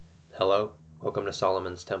Hello, welcome to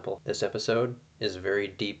Solomon's Temple. This episode is very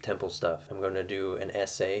deep temple stuff. I'm going to do an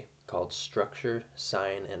essay called Structure,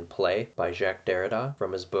 Sign, and Play by Jacques Derrida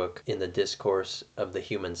from his book In the Discourse of the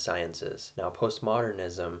Human Sciences. Now,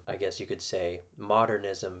 postmodernism, I guess you could say,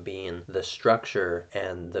 modernism being the structure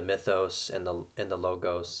and the mythos and the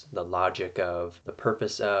logos, the logic of, the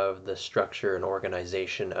purpose of, the structure and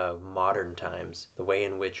organization of modern times, the way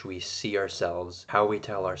in which we see ourselves, how we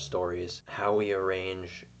tell our stories, how we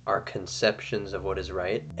arrange our conceptions of what is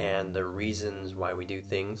right and the reasons why we do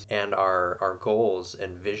things, and our goals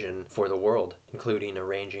and vision for the world, including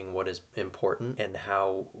arranging what is important and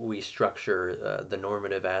how we structure the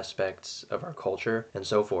normative aspects of our culture and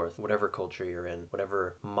so forth, whatever culture you're in,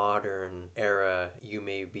 whatever modern era you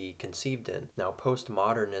may be conceived in. Now,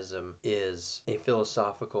 postmodernism is a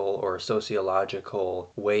philosophical or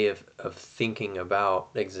sociological way of thinking about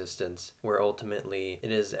existence, where ultimately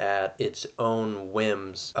it is at its own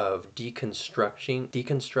whims of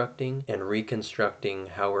deconstructing and reconstructing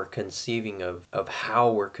how we're conceiving of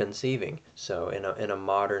how we're conceiving. So in a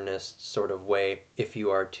modernist sort of way, if you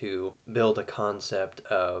are to build a concept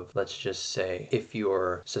of, let's just say, if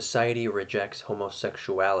your society rejects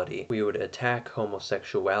homosexuality, we would attack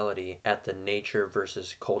homosexuality at the nature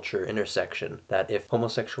versus culture intersection. That if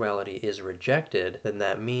homosexuality is rejected, then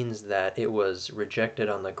that means that it was rejected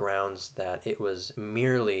on the grounds that it was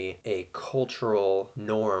merely a cultural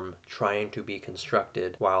norm trying to be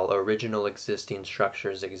constructed while original existing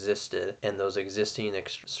structures existed, and those existing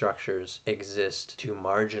structures exist to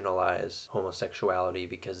marginalize homosexuality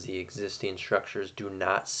because the existing structures do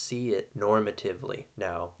not see it normatively.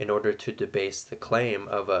 Now, in order to debase the claim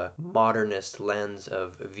of a modernist lens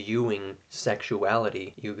of viewing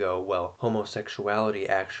sexuality, you go, well, homosexuality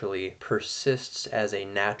actually persists as a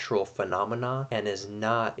natural phenomena and is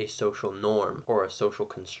not a social norm or a social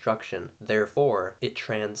construction. Therefore, it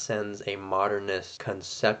transcends a modernist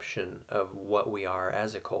conception of what we are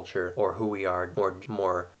as a culture, or who we are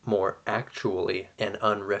more actually and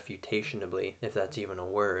unrefutationably, if that's even a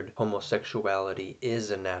word. Homosexuality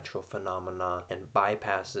is a natural phenomenon and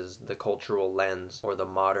bypasses the cultural lens or the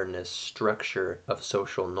modernist structure of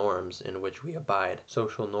social norms in which we abide.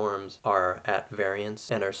 Social norms are at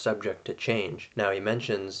variance and are subject to change. Now,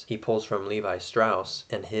 he pulls from Levi Strauss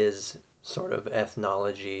and his sort of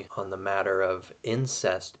ethnology on the matter of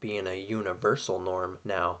incest being a universal norm.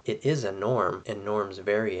 Now, it is a norm, and norms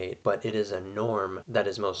variate, but it is a norm that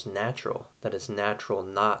is most natural, that is natural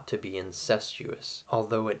not to be incestuous.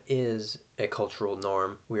 Although it is a cultural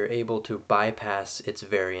norm, we are able to bypass its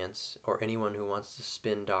variance, or anyone who wants to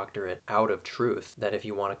spin doctor it out of truth, that if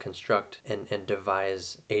you want to construct and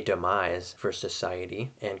devise a demise for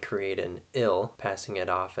society and create an ill, passing it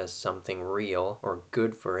off as something real or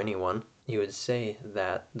good for anyone, you would say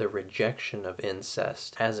that the rejection of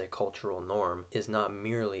incest as a cultural norm is not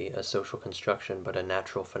merely a social construction but a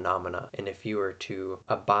natural phenomena. And if you were to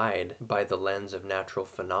abide by the lens of natural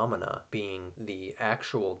phenomena being the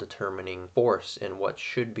actual determining force in what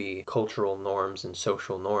should be cultural norms and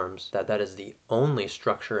social norms, that is the only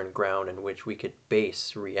structure and ground in which we could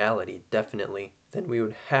base reality, definitely, then we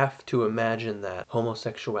would have to imagine that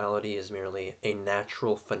homosexuality is merely a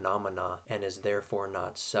natural phenomena and is therefore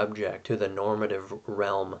not subject to the normative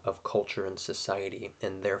realm of culture and society,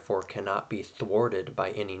 and therefore cannot be thwarted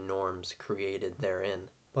by any norms created therein.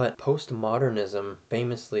 But postmodernism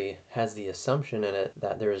famously has the assumption in it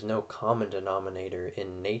that there is no common denominator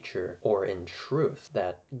in nature or in truth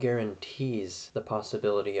that guarantees the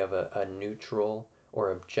possibility of a neutral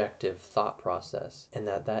or objective thought process, and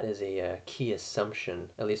that is a key assumption,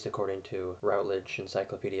 at least according to Routledge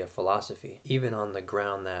Encyclopedia of Philosophy, even on the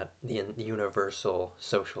ground that the universal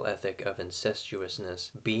social ethic of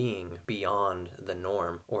incestuousness being beyond the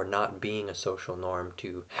norm, or not being a social norm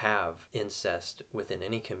to have incest within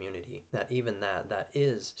any community, that even that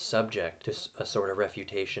is subject to a sort of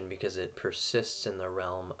refutation because it persists in the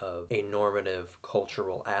realm of a normative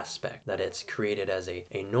cultural aspect, that it's created as a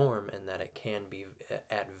norm and that it can be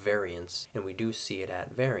at variance, and we do see it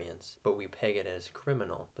at variance, but we peg it as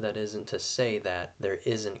criminal. But that isn't to say that there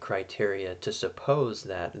isn't criteria to suppose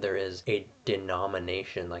that there is a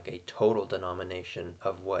denomination, like a total denomination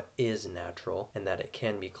of what is natural, and that it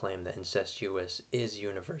can be claimed that incestuous is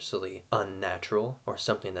universally unnatural, or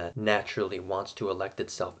something that naturally wants to elect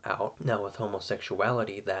itself out. Now, with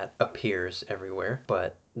homosexuality, that appears everywhere,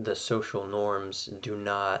 but the social norms do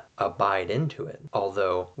not abide into it.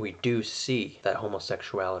 Although we do see that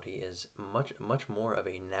homosexuality is much more of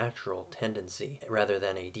a natural tendency rather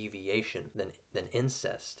than a deviation than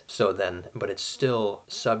incest. But it's still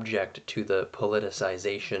subject to the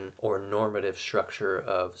politicization or normative structure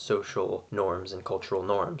of social norms and cultural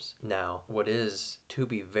norms. Now, what is to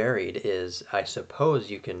be varied is, I suppose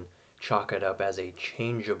you can chalk it up as a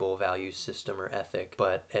changeable value system or ethic,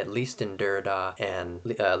 but at least in Derrida and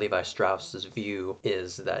Levi Strauss's view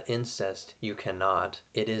is that incest you cannot.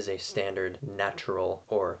 It is a standard natural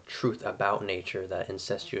or truth about nature that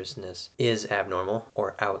incestuousness is abnormal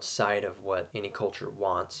or outside of what any culture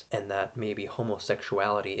wants, and that maybe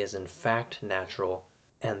homosexuality is in fact natural,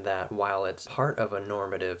 and that while it's part of a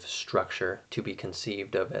normative structure to be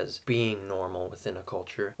conceived of as being normal within a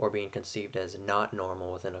culture or being conceived as not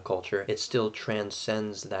normal within a culture, it still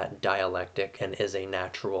transcends that dialectic and is a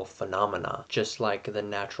natural phenomena. Just like the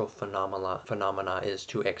natural phenomena is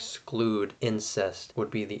to exclude incest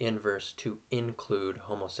would be the inverse to include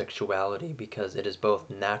homosexuality, because it is both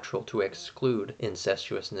natural to exclude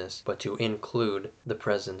incestuousness but to include the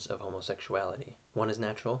presence of homosexuality. One is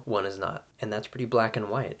natural, one is not. And that's pretty black and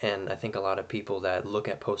white. And I think a lot of people that look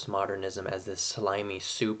at postmodernism as this slimy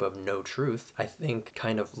soup of no truth, I think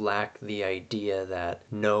kind of lack the idea that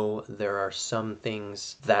no, there are some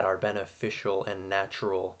things that are beneficial and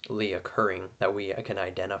naturally occurring that we can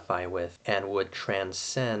identify with and would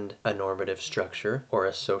transcend a normative structure or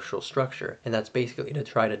a social structure. And that's basically to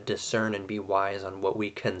try to discern and be wise on what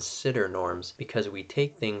we consider norms, because we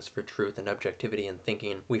take things for truth and objectivity and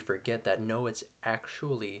thinking, we forget that no, it's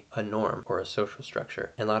actually a norm or a social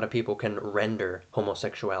structure. And a lot of people can render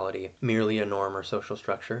homosexuality merely a norm or social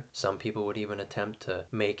structure. Some people would even attempt to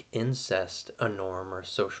make incest a norm or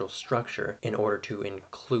social structure in order to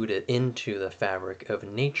include it into the fabric of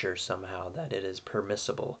nature somehow, that it is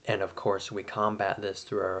permissible. And of course we combat this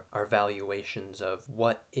through our valuations of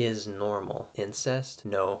what is normal. Incest?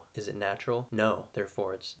 No. Is it natural? No.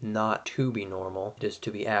 Therefore it's not to be normal. It is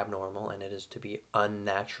to be abnormal, and it is to be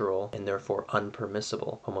unnatural and therefore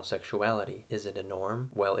unpermissible. Homosexuality, is it a norm?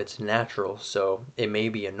 Well, it's natural, so it may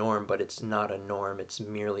be a norm, but it's not a norm. It's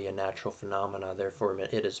merely a natural phenomena, therefore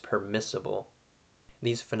it is permissible.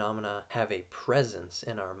 These phenomena have a presence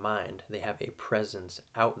in our mind. They have a presence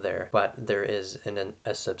out there, but there is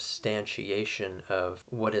a substantiation of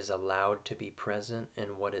what is allowed to be present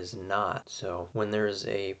and what is not. So when there's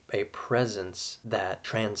a presence that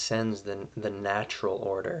transcends the natural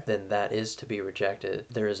order, then that is to be rejected.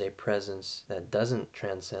 There is a presence that doesn't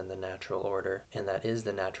transcend the natural order, and that is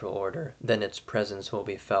the natural order, then its presence will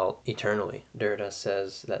be felt eternally. Derrida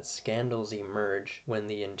says that scandals emerge when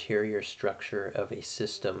the interior structure of a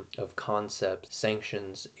system of concepts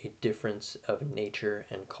sanctions a difference of nature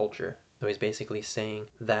and culture. So he's basically saying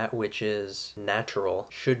that which is natural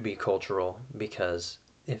should be cultural, because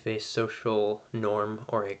if a social norm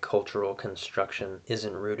or a cultural construction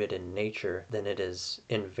isn't rooted in nature, then it is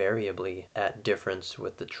invariably at difference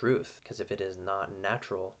with the truth. Because if it is not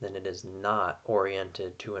natural, then it is not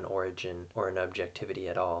oriented to an origin or an objectivity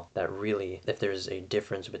at all. That really, if there's a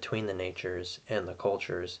difference between the natures and the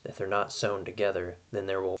cultures, if they're not sewn together, then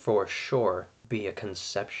there will for sure be a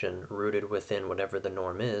conception rooted within whatever the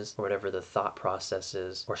norm is, or whatever the thought process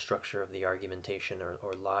is, or structure of the argumentation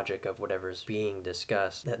or logic of whatever's being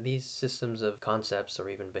discussed, that these systems of concepts or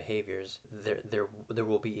even behaviors, there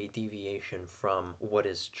will be a deviation from what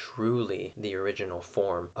is truly the original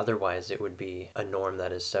form. Otherwise, it would be a norm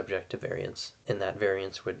that is subject to variance, and that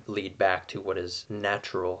variance would lead back to what is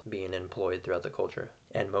natural being employed throughout the culture.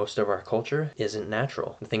 And most of our culture isn't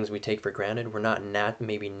natural. The things we take for granted, we're not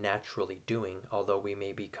maybe naturally doing, although we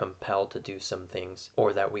may be compelled to do some things,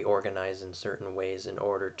 or that we organize in certain ways in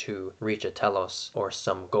order to reach a telos or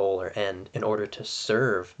some goal or end, in order to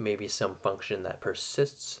serve maybe some function that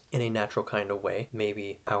persists in a natural kind of way.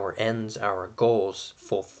 Maybe our ends, our goals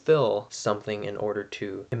fulfill something in order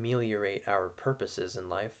to ameliorate our purposes in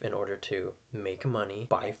life, in order to make money,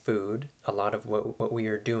 buy food. A lot of what we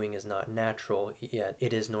are doing is not natural, yet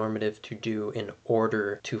it is normative to do in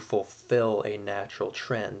order to fulfill a natural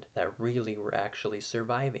trend that really we're actually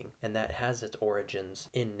surviving, and that has its origins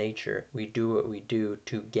in nature. We do what we do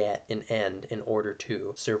to get an end in order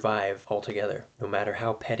to survive altogether. No matter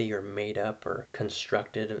how petty or made up or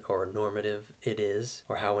constructed or normative it is,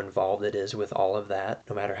 or how involved it is with all of that,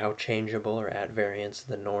 no matter how changeable or at variance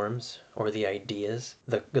the norms or the ideas,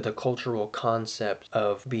 the cultural concept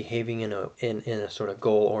of behaving in a sort of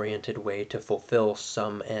goal-oriented way to fulfill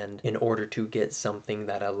some end in order to get something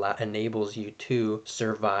that enables you to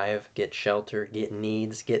survive, get shelter, get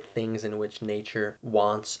needs, get things in which nature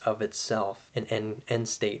wants of itself, an end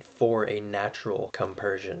state for a natural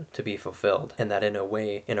compersion to be fulfilled. And that in a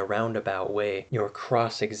way, in a roundabout way, you're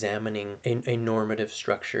cross-examining a normative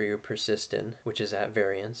structure you persist in, which is at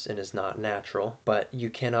variance and is not natural, but you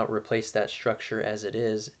cannot replace that structure as it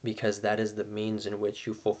is, because that is the means in which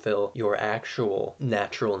you fulfill your actual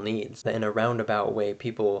natural needs. In a roundabout way,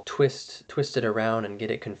 people twist it around and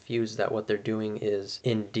get it confused that what they're doing is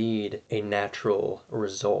indeed a natural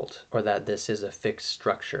result, or that this is a fixed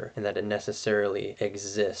structure and that it necessarily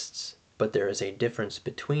exists. But there is a difference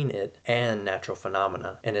between it and natural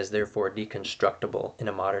phenomena, and is therefore deconstructible. In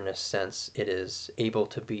a modernist sense, it is able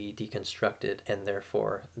to be deconstructed, and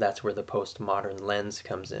therefore that's where the postmodern lens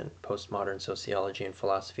comes in. Postmodern sociology and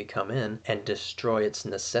philosophy come in and destroy its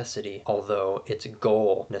necessity, although its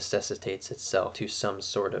goal necessitates itself to some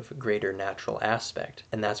sort of greater natural aspect.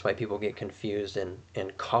 And that's why people get confused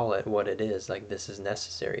and call it what it is, like this is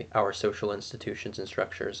necessary. Our social institutions and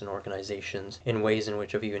structures and organizations, in ways in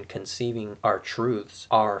which of even conceiving our truths,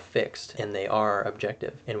 are fixed and they are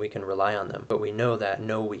objective and we can rely on them. But we know that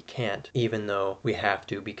no, we can't, even though we have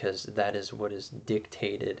to, because that is what is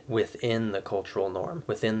dictated within the cultural norm,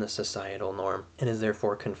 within the societal norm, and is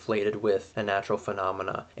therefore conflated with a natural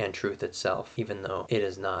phenomena and truth itself, even though it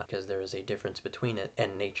is not, because there is a difference between it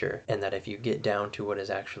and nature. And that if you get down to what is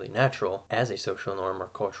actually natural as a social norm or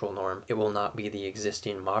cultural norm, it will not be the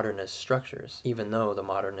existing modernist structures, even though the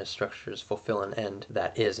modernist structures fulfill an end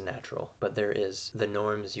that is natural. But there is the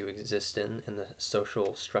norms you exist in and the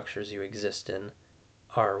social structures you exist in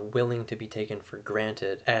are willing to be taken for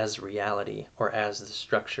granted as reality, or as the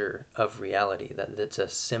structure of reality, that it's a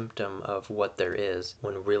symptom of what there is,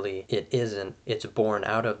 when really it isn't. It's born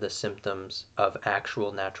out of the symptoms of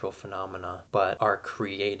actual natural phenomena, but are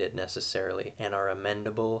created necessarily, and are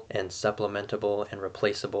amendable and supplementable and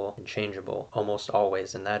replaceable and changeable almost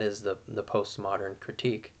always. And that is the postmodern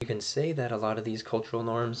critique. You can say that a lot of these cultural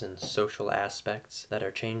norms and social aspects that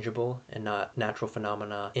are changeable and not natural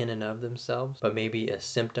phenomena in and of themselves, but maybe a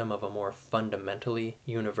symptom of a more fundamentally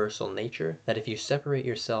universal nature, that if you separate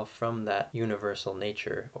yourself from that universal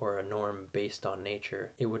nature, or a norm based on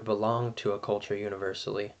nature, it would belong to a culture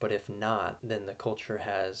universally. But if not, then the culture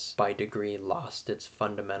has by degree lost its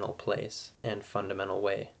fundamental place and fundamental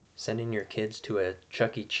way. Sending your kids to a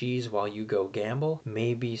Chuck E. Cheese while you go gamble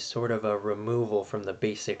may be sort of a removal from the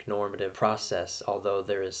basic normative process, although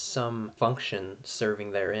there is some function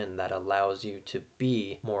serving therein that allows you to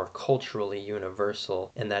be more culturally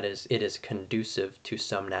universal, and that is, it is conducive to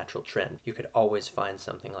some natural trend. You could always find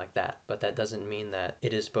something like that, but that doesn't mean that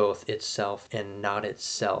it is both itself and not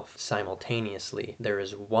itself simultaneously. There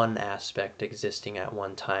is one aspect existing at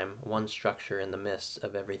one time, one structure in the midst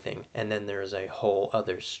of everything, and then there is a whole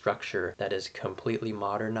other structure that is completely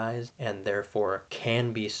modernized and therefore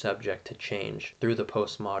can be subject to change through the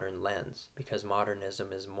postmodern lens, because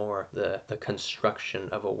modernism is more the construction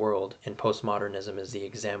of a world, and postmodernism is the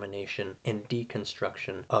examination and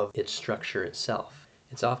deconstruction of its structure itself.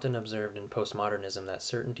 It's often observed in postmodernism that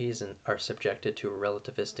certainties are subjected to a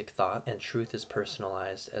relativistic thought, and truth is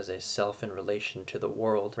personalized as a self in relation to the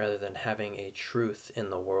world, rather than having a truth in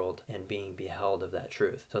the world and being beheld of that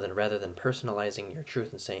truth. So then, rather than personalizing your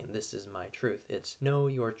truth and saying, this is my truth, it's, no,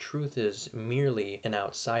 your truth is merely an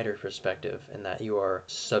outsider perspective, and that you are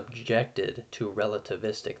subjected to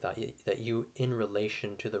relativistic thought, that you, in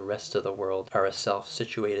relation to the rest of the world, are a self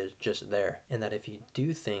situated just there. And that if you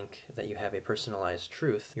do think that you have a personalized truth,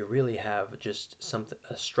 you really have just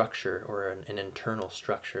a structure, or an internal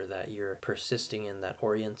structure that you're persisting in, that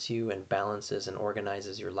orients you and balances and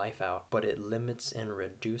organizes your life out, but it limits and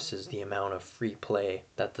reduces the amount of free play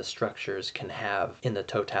that the structures can have in the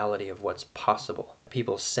totality of what's possible.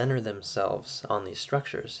 People center themselves on these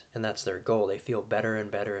structures, and that's their goal. They feel better and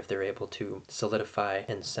better if they're able to solidify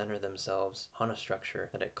and center themselves on a structure,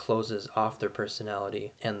 that it closes off their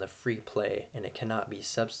personality and the free play, and it cannot be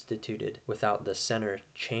substituted without the center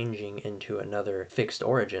changing into another fixed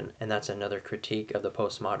origin. And that's another critique of the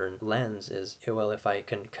postmodern lens is, well, if I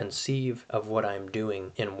can conceive of what I'm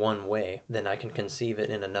doing in one way, then I can conceive it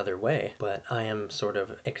in another way, but I am sort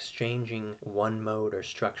of exchanging one mode or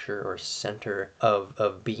structure or center of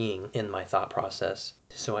being in my thought process.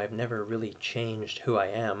 So I've never really changed who I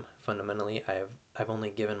am. Fundamentally, I have I've only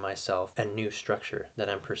given myself a new structure, that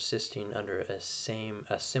I'm persisting under a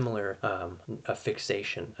similar a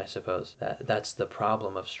fixation, I suppose. That's the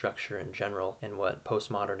problem of structure in general. And what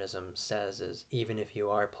postmodernism says is, even if you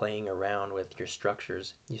are playing around with your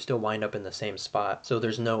structures, you still wind up in the same spot. So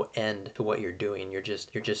there's no end to what you're doing. You're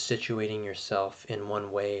just situating yourself in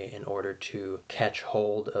one way in order to catch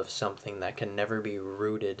hold of something that can never be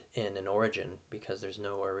rooted in an origin, because there's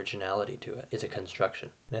no originality to it. It's a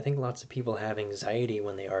construction. And I think lots of people have anxiety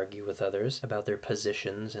when they argue with others about their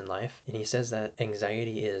positions in life. And he says that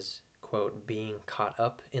anxiety is, quote, being caught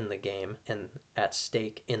up in the game and at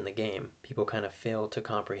stake in the game. People kind of fail to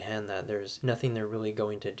comprehend that there's nothing they're really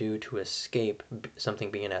going to do to escape something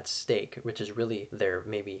being at stake, which is really their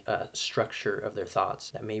maybe structure of their thoughts,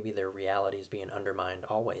 that maybe their reality is being undermined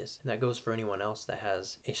always. And that goes for anyone else that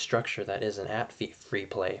has a structure that isn't at free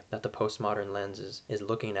play, that the postmodern lens is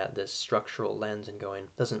looking at this structural lens and going,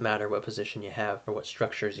 doesn't matter what position you have or what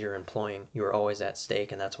structures you're employing, you're always at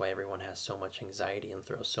stake, and that's why everyone has so much anxiety and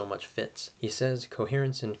throws so much fits. He says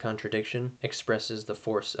coherence and contradiction expresses the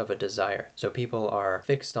force of a desire. So people are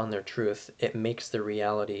fixed on their truth. It makes the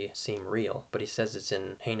reality seem real, but he says it's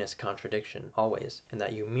in heinous contradiction always, and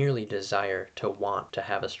that you merely desire to want to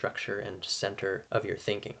have a structure and center of your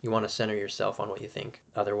thinking. You want to center yourself on what you think.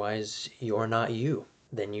 Otherwise, you're not you.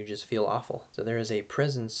 Then you just feel awful. So there is a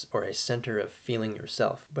presence or a center of feeling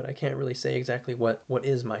yourself, but I can't really say exactly what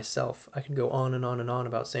is myself. I could go on and on and on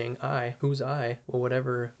about saying I. Who's I? Well,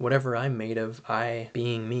 whatever I'm made of, I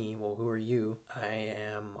being me. Well, who are you? I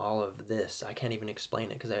am all of this. I can't even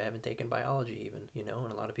explain it because I haven't taken biology even, and a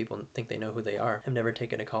lot of people think they know who they are. I've never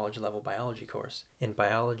taken a college level biology course. And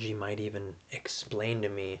biology might even explain to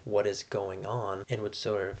me what is going on and would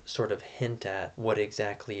sort of hint at what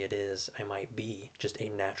exactly it is I might be. Just a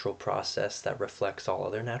natural process that reflects all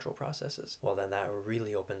other natural processes. Well, then that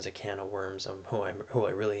really opens a can of worms on who I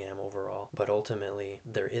really am overall. But ultimately,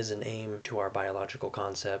 there is an aim to our biological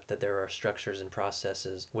concept, that there are structures and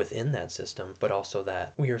processes within that system, but also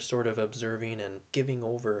that we are sort of observing and giving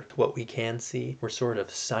over what we can see. We're sort of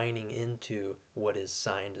signing into what is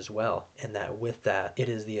signed as well. And that with that, it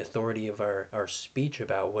is the authority of our speech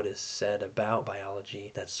about what is said about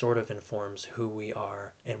biology that sort of informs who we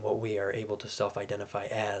are and what we are able to self-identify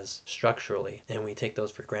as structurally, and we take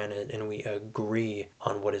those for granted and we agree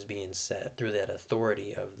on what is being said through that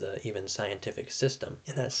authority of the even scientific system.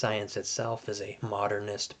 And that science itself is a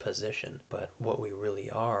modernist position, but what we really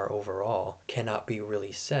are overall cannot be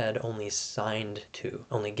really said, only signed to,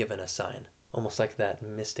 only given a sign. Almost like that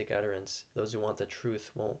mystic utterance, those who want the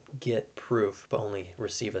truth won't get proof, but only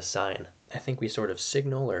receive a sign. I think we sort of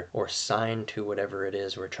signal or sign to whatever it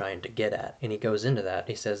is we're trying to get at. And he goes into that.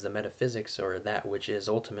 He says the metaphysics, or that which is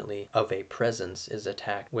ultimately of a presence, is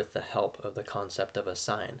attacked with the help of the concept of a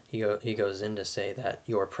sign. He goes in to say that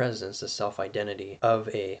your presence, the self-identity of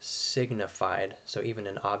a signified, so even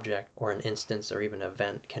an object or an instance or even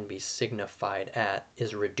event can be signified at,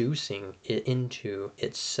 is reducing it into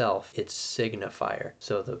itself, its signifier.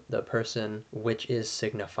 So the person which is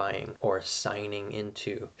signifying or signing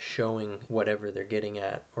into, showing whatever they're getting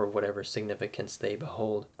at or whatever significance they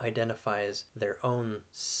behold, identifies their own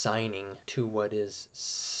signing to what is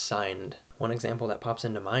signed. One example that pops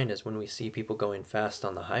into mind is when we see people going fast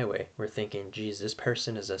on the highway. We're thinking, geez, this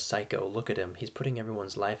person is a psycho. Look at him. He's putting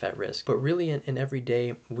everyone's life at risk. But really, in every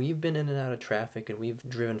day, we've been in and out of traffic and we've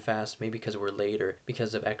driven fast, maybe because we're late or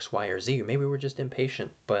because of X, Y, or Z. Or maybe we're just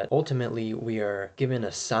impatient. But ultimately, we are given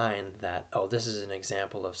a sign that, oh, this is an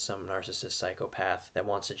example of some narcissist psychopath that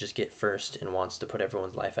wants to just get first and wants to put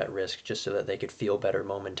everyone's life at risk just so that they could feel better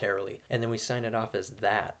momentarily. And then we sign it off as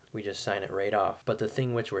that. We just sign it right off. But the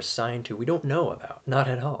thing which we're signed to, we don't know about. Not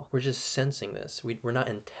at all. We're just sensing this. We're not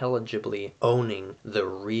intelligibly owning the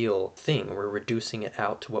real thing. We're reducing it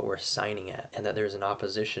out to what we're signing at, and that there's an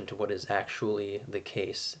opposition to what is actually the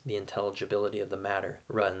case. The intelligibility of the matter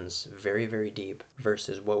runs very, very deep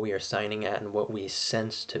versus what we are signing at and what we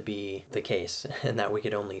sense to be the case, and that we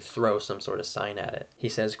could only throw some sort of sign at it. He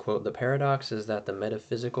says, quote, the paradox is that the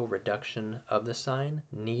metaphysical reduction of the sign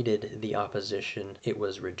needed the opposition it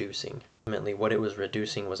was reducing. Ultimately, what it was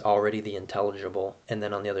reducing was already the intelligible, and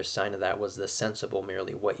then on the other side of that was the sensible,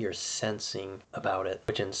 merely what you're sensing about it,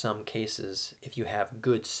 which in some cases, if you have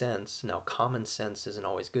good sense, now common sense isn't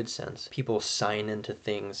always good sense. People sign into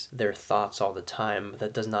things, their thoughts all the time.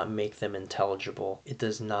 That does not make them intelligible. It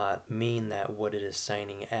does not mean that what it is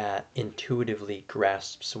signing at intuitively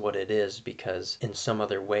grasps what it is, because in some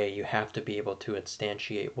other way you have to be able to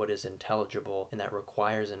instantiate what is intelligible, and that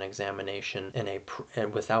requires an examination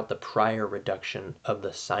and without the prior reduction of the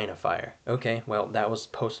signifier. Okay, well, that was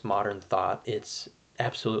postmodern thought. It's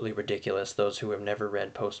absolutely ridiculous. Those who have never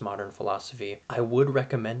read postmodern philosophy, I would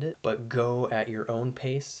recommend it, but go at your own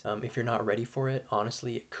pace. If you're not ready for it,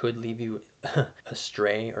 honestly, it could leave you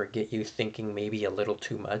astray or get you thinking maybe a little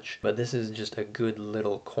too much. But this is just a good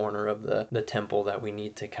little corner of the temple that we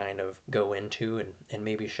need to kind of go into and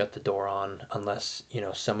maybe shut the door on, unless,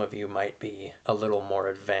 some of you might be a little more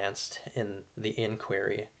advanced in the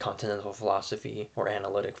inquiry, continental philosophy or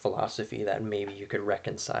analytic philosophy, that maybe you could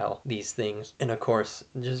reconcile these things. And of course,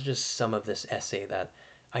 just some of this essay that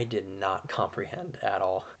I did not comprehend at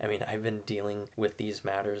all. I mean, I've been dealing with these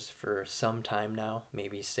matters for some time now,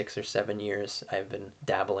 maybe 6 or 7 years. I've been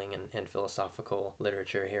dabbling in philosophical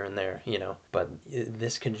literature here and there, but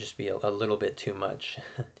this can just be a little bit too much.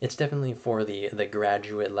 It's definitely for the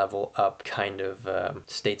graduate level up kind of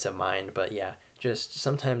states of mind, but yeah, just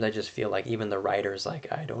sometimes I just feel like even the writer's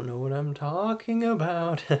like, I don't know what I'm talking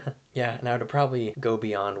about. Yeah, now to probably go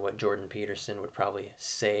beyond what Jordan Peterson would probably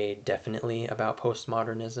say definitely about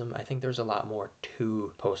postmodernism, I think there's a lot more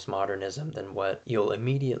to postmodernism than what you'll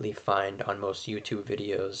immediately find on most YouTube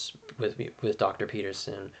videos with Dr.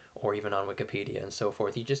 Peterson, or even on Wikipedia and so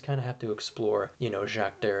forth. You just kind of have to explore,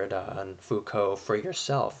 Jacques Derrida and Foucault for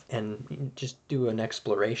yourself and just do an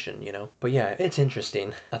exploration, But yeah, it's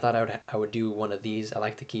interesting. I thought I would do one of these. I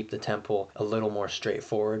like to keep the temple a little more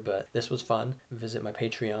straightforward, but this was fun. Visit my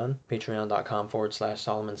Patreon,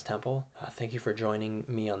 patreon.com/Solomon's Temple. Thank you for joining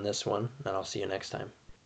me on this one, and I'll see you next time.